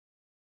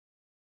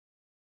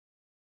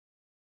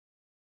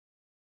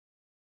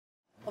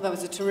Well, that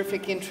was a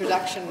terrific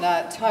introduction.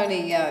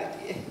 Tony,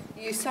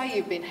 you say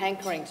you've been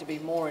hankering to be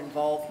more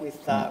involved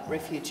with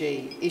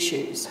refugee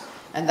issues,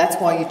 and that's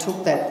why you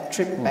took that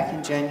trip back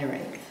in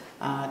January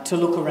to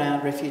look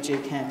around refugee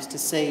camps to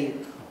see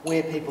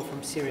where people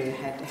from Syria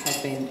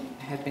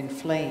had been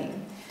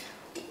fleeing.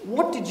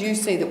 What did you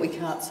see that we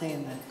can't see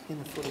in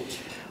the footage?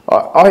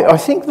 I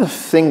think the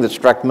thing that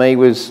struck me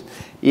was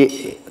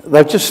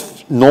they're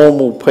just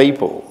normal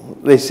people.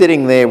 They're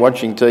sitting there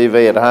watching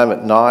TV at home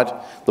at night,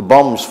 the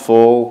bombs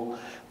fall,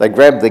 they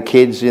grab the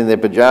kids in their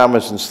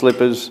pyjamas and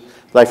slippers,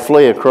 they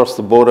flee across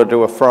the border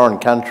to a foreign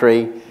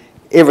country,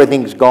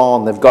 everything's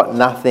gone, they've got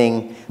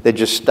nothing, they're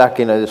just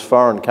stuck in this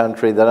foreign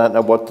country, they don't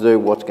know what to do,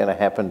 what's going to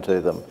happen to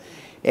them.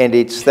 And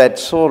it's that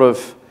sort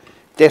of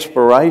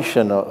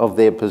desperation of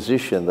their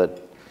position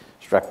that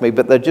struck me,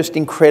 but they're just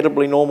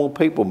incredibly normal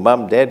people,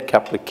 mum, dad,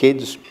 couple of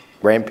kids,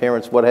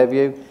 grandparents, what have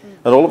you,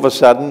 and all of a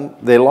sudden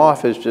their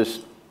life has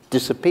just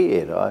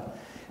disappeared.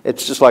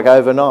 It's just like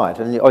overnight,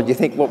 and you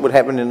think what would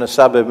happen in a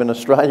suburb in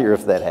Australia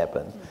if that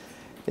happened?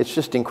 It's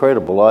just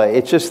incredible.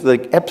 It's just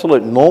the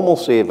absolute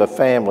normalcy of a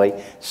family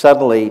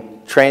suddenly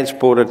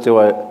transported to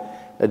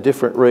a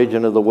different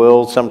region of the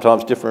world,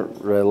 sometimes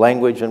different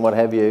language and what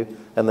have you,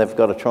 and they've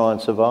got to try and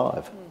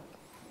survive.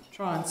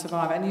 Try and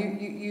survive.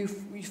 And you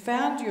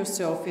found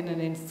yourself in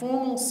an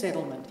informal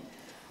settlement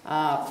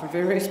for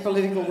various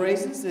political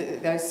reasons.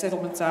 Those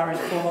settlements are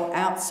informal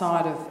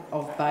outside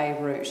of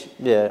Beirut.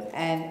 Yeah.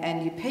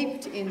 And you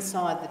peeped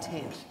inside the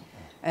tent,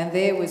 and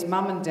there was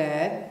mum and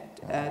dad,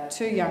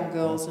 2 young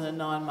girls and a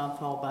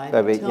 9-month-old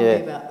baby. Tell me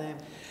about them.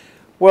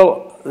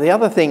 Well, the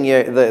other thing,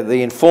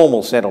 the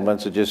informal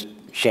settlements are just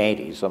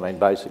shanties. I mean,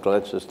 basically,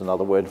 that's just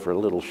another word for a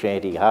little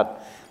shanty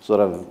hut,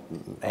 sort of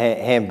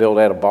hand-built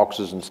out of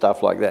boxes and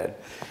stuff like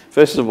that.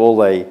 First of all,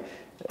 they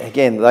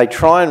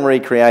try and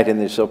recreate in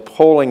this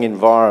appalling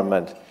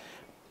environment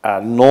a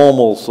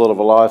normal sort of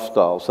a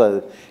lifestyle.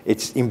 So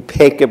it's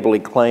impeccably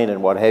clean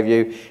and what have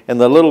you.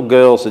 And the little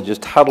girls are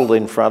just huddled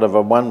in front of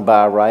a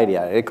 1-bar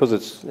radio because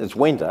it's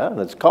winter and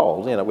it's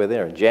cold. You know, we're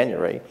there in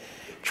January,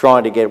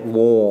 trying to get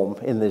warm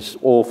in this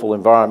awful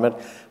environment.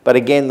 But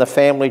again, the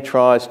family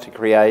tries to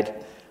create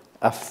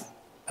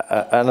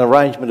an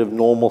arrangement of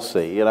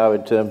normalcy, you know,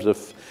 in terms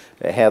of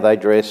how they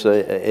dress,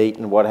 eat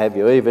and what have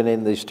you. Even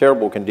in these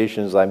terrible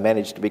conditions, they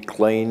manage to be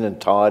clean and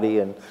tidy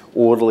and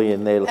orderly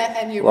in their life.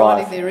 And you're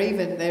right, they're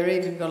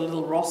even got a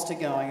little roster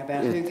going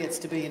about who gets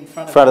to be in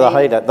front of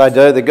the heater. They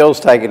do. The girls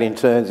take it in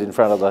turns in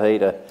front of the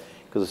heater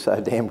because it's so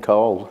damn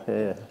cold.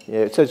 Yeah.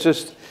 So it's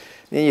just,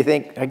 you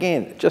think,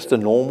 again, just a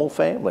normal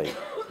family.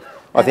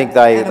 I think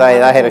they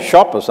had a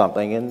shop or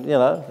something, and you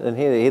know, and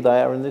here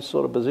they are in this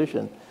sort of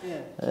position.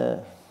 Yeah.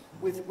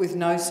 With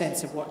no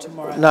sense of what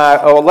tomorrow.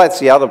 No, well, that's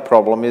the other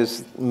problem.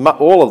 Is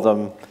all of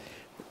them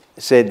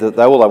said that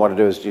all they want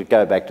to do is to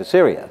go back to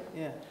Syria.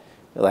 Yeah.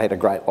 They had a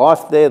great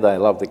life there. They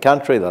loved the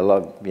country. They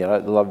loved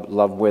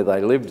where they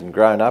lived and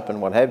grown up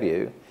and what have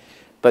you.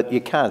 But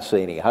you can't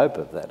see any hope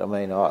of that. I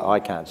mean, I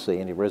can't see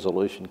any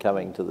resolution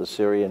coming to the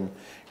Syrian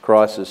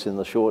crisis in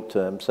the short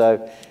term.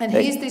 And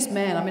here's this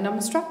man. I mean,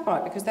 I'm struck by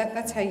it because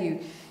that's how you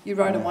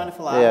wrote a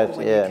wonderful article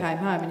when you came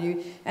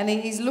home, and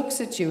he looks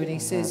at you and he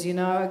says, you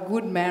know, a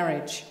good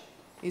marriage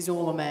is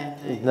all a man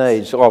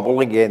needs. Oh,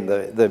 well, again,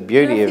 the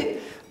beauty of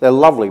they're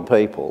lovely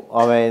people.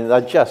 I mean, they're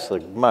just the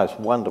most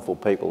wonderful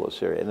people of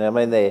Syria. And I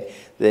mean,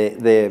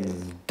 they're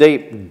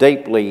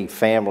deeply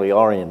family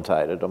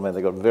orientated. I mean,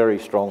 they've got very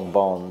strong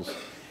bonds.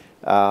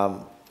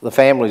 The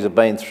families have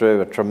been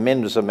through a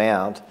tremendous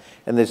amount,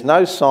 and there's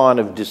no sign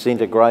of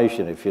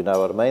disintegration, if you know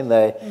what I mean.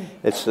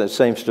 It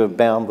seems to have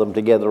bound them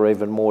together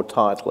even more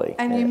tightly.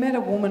 And you met a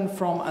woman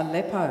from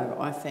Aleppo,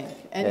 I think,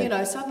 and you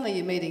know, suddenly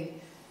you're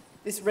meeting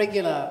this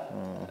regular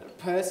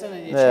person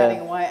and you're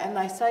chatting away, and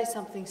they say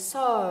something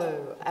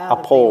so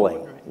appalling.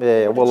 Of the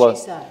ordinary. Yeah. What did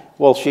she say?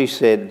 Well, she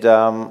said,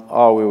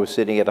 "Oh, we were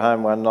sitting at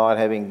home one night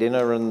having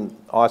dinner, and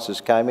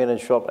ISIS came in and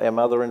shot our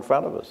mother in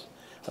front of us,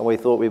 and we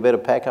thought we better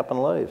pack up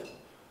and leave."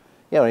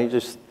 You know,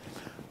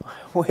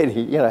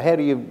 how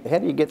do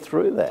you get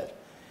through that?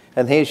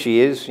 And here she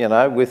is, you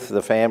know, with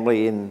the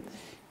family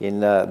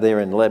there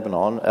in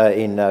Lebanon,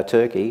 in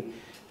Turkey,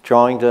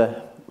 trying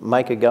to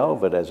make a go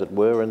of it, as it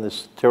were, in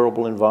this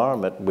terrible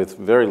environment with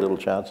very little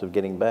chance of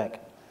getting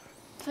back.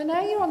 So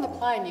now you're on the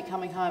plane, you're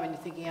coming home and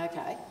you're thinking,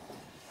 okay,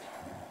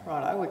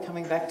 righto, we're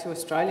coming back to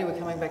Australia, we're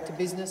coming back to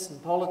business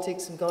and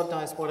politics and God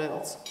knows what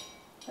else.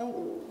 And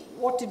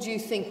what did you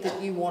think that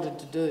you wanted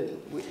to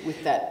do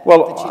with that,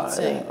 that you'd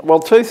seen? Well,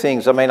 2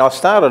 things. I mean, we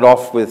started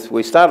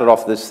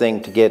off this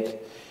thing to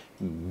get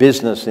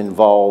business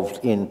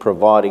involved in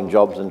providing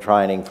jobs and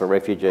training for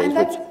refugees.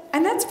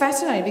 And that's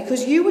fascinating,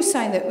 because you were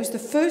saying that it was the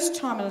first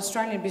time an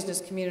Australian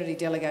business community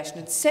delegation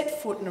had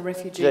set foot in a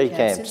refugee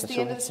camp since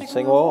the end of the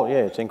Second World War.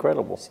 Yeah, it's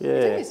incredible. It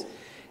is.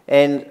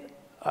 And,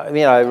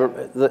 you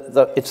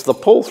know, it's the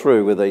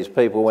pull-through with these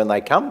people when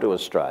they come to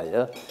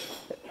Australia.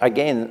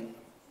 Again,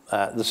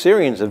 the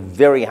Syrians are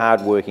very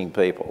hard-working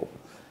people.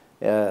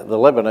 The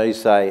Lebanese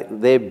say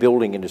their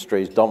building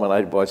industry is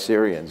dominated by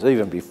Syrians,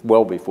 even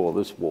well before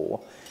this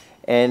war.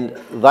 and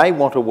they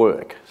want to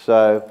work.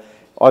 So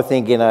I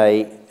think in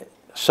a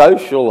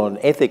social and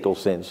ethical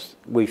sense,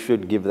 we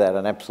should give that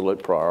an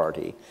absolute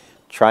priority,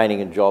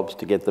 training and jobs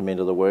to get them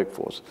into the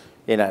workforce.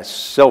 In a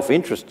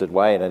self-interested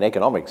way, in an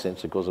economic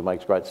sense, of course, it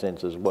makes great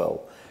sense as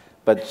well.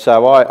 But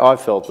so I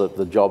felt that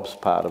the jobs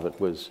part of it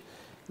was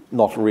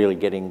not really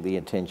getting the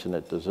attention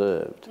it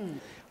deserved.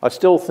 I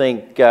still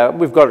think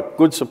we've got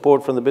good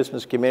support from the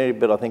business community,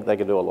 but I think they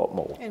could do a lot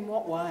more. In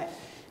what way?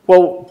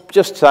 Well,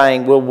 just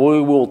saying, well,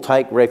 we will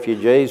take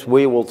refugees,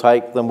 we will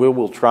take them, we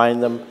will train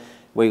them.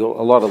 A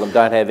lot of them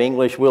don't have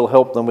English, we'll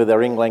help them with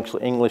their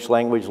English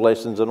language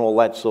lessons and all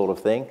that sort of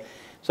thing.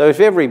 So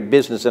if every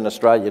business in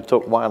Australia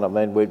took one, I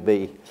mean,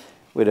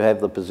 we'd have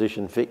the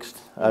position fixed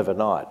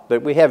overnight.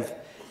 But we have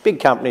big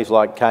companies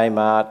like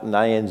Kmart and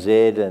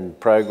ANZ and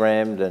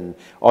Programmed and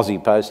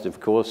Aussie Post, of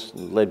course,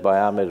 led by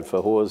Ahmed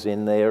Fahor's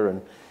in there,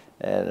 and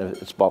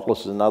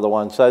Spotless is another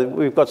one. So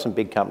we've got some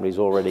big companies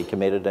already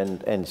committed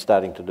and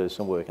starting to do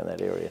some work in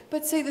that area.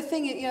 But see, the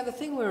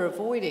thing we're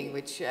avoiding,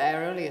 which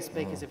our earlier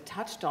speakers have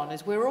touched on,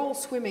 is we're all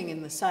swimming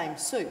in the same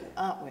soup,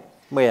 aren't we?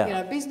 We are. You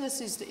know,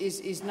 business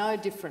is no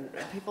different.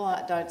 People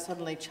don't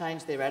suddenly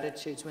change their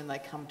attitudes when they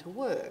come to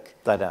work.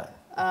 They don't.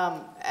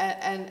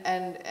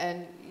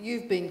 And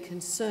you've been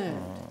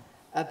concerned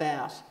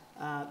about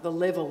the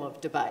level of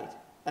debate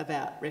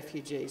about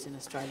refugees in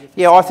Australia.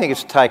 Yeah, I think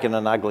it's taken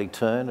an ugly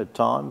turn at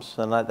times,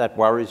 and that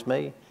worries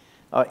me.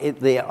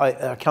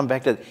 I come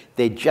back to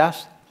they're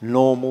just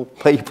normal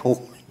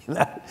people. You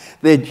know?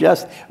 They're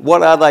just,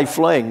 what are they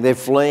fleeing? They're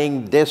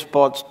fleeing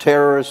despots,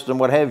 terrorists and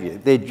what have you.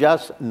 They're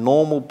just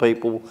normal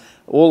people.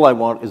 All they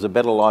want is a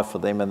better life for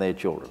them and their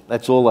children.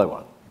 That's all they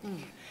want.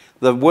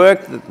 The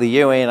work that the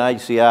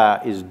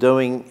UNHCR is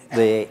doing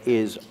there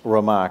is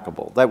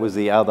remarkable. That was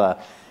the other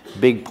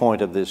big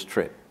point of this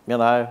trip. You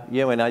know,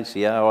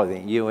 UNHCR, I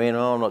think UN,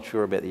 I'm not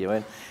sure about the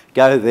UN.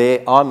 Go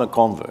there, I'm a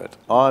convert.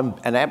 I'm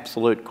an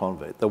absolute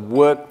convert. The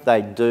work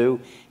they do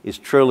is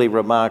truly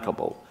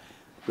remarkable.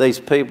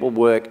 These people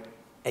work,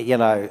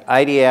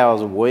 80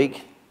 hours a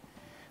week.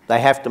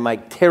 They have to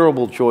make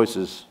terrible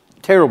choices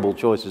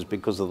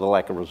because of the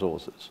lack of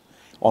resources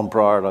on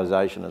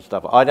prioritisation and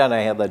stuff. I don't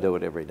know how they do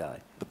it every day,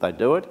 but they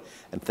do it,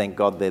 and thank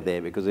God they're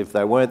there, because if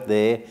they weren't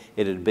there,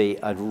 it'd be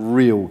a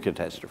real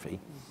catastrophe.